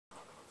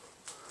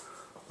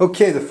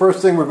Okay, the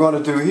first thing we're going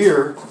to do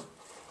here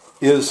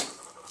is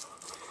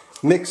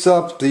mix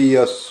up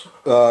the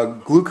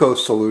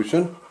glucose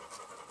solution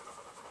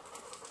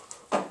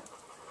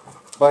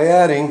by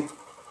adding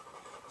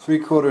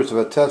 3/4 of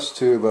a test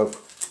tube of,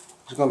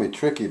 it's going to be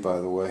tricky by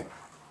the way,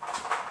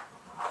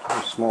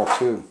 very small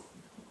tube.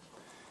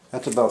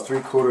 That's about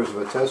 3/4 of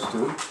a test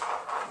tube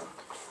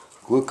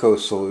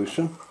glucose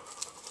solution,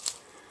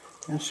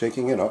 and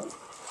shaking it up.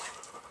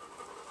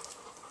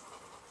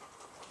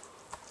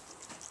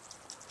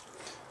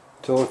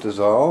 Until it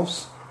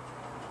dissolves.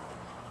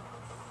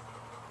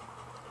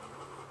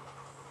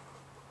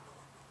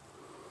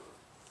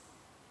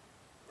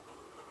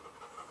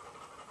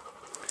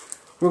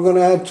 We're going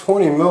to add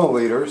 20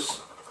 milliliters,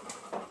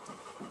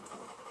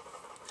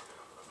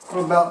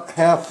 or about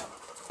half,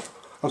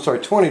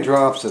 20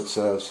 drops it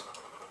says,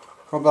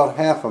 or about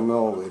half a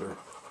milliliter.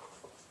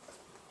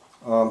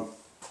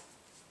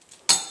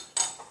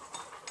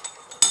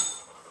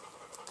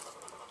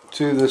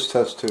 To this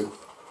test tube.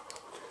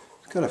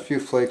 It's got a few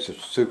flakes of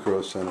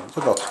sucrose in it. It's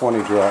about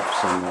 20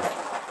 drops in there.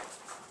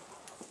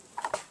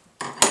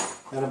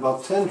 And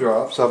about 10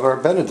 drops of our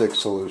Benedict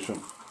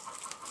solution.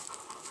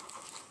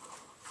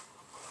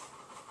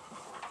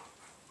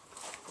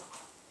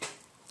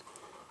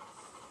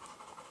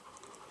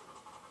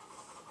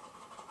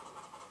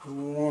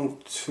 One,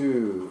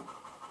 two,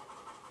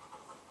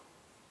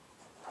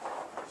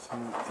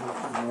 7,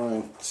 8,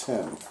 9,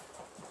 10.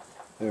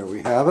 There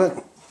we have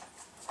it.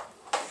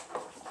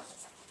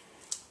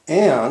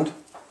 And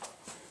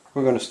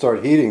we're going to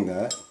start heating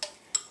that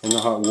in the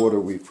hot water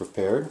we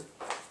prepared.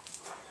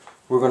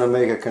 We're going to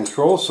make a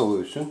control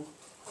solution.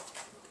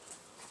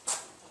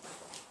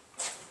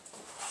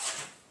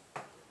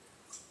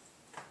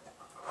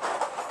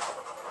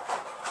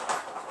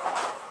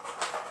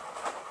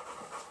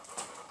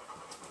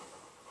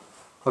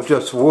 Of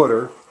just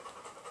water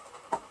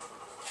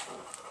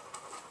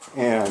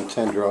and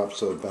 10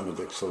 drops of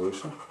Benedict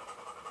solution.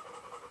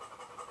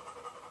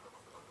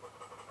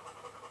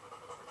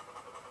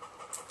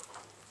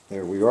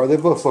 There we are. They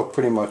both look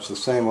pretty much the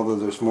same, although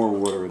there's more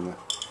water in the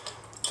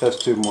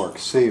test tube mark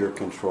C or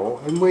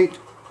control. And wait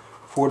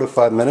 4 to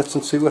 5 minutes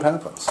and see what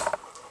happens.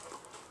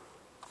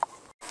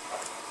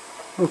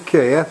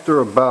 Okay, after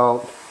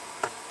about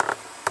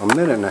a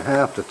minute and a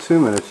half to 2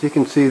 minutes, you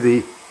can see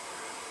the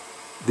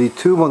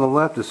tube on the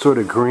left is sort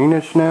of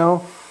greenish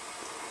now,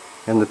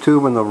 and the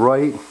tube on the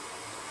right,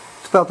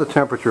 it's about the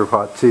temperature of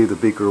hot tea, the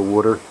beaker of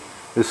water,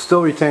 is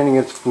still retaining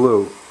its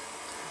blue.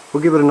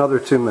 We'll give it another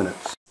 2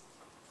 minutes.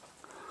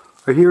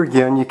 Here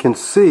again you can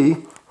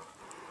see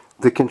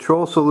the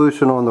control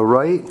solution on the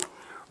right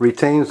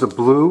retains the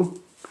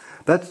blue.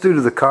 That's due to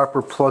the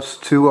copper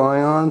 +2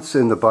 ions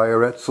in the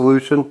Biuret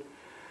solution,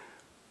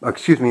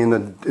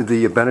 in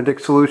the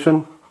Benedict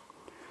solution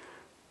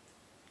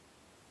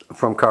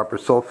from copper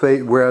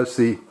sulfate, whereas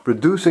the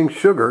reducing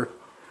sugar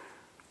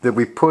that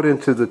we put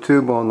into the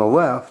tube on the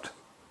left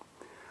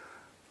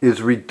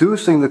is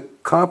reducing the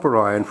copper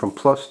ion from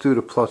 +2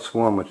 to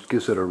 +1, which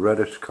gives it a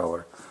reddish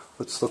color.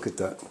 Let's look at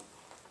that.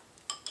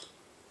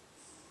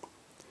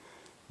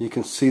 You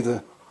can see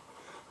the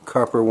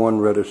copper 1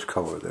 reddish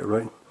color there,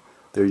 right?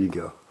 There you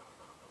go.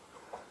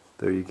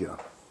 There you go.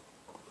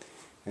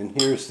 And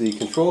here's the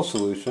control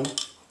solution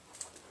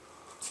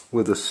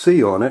with a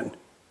C on it.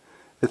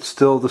 It's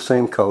still the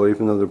same color,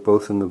 even though they're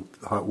both in the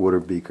hot water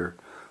beaker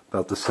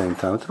about the same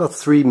time. It's about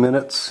 3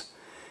 minutes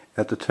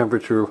at the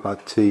temperature of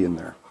hot tea in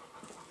there.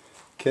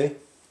 Okay?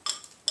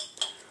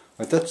 All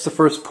right, that's the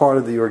first part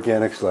of the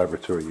organics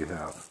laboratory you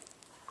have.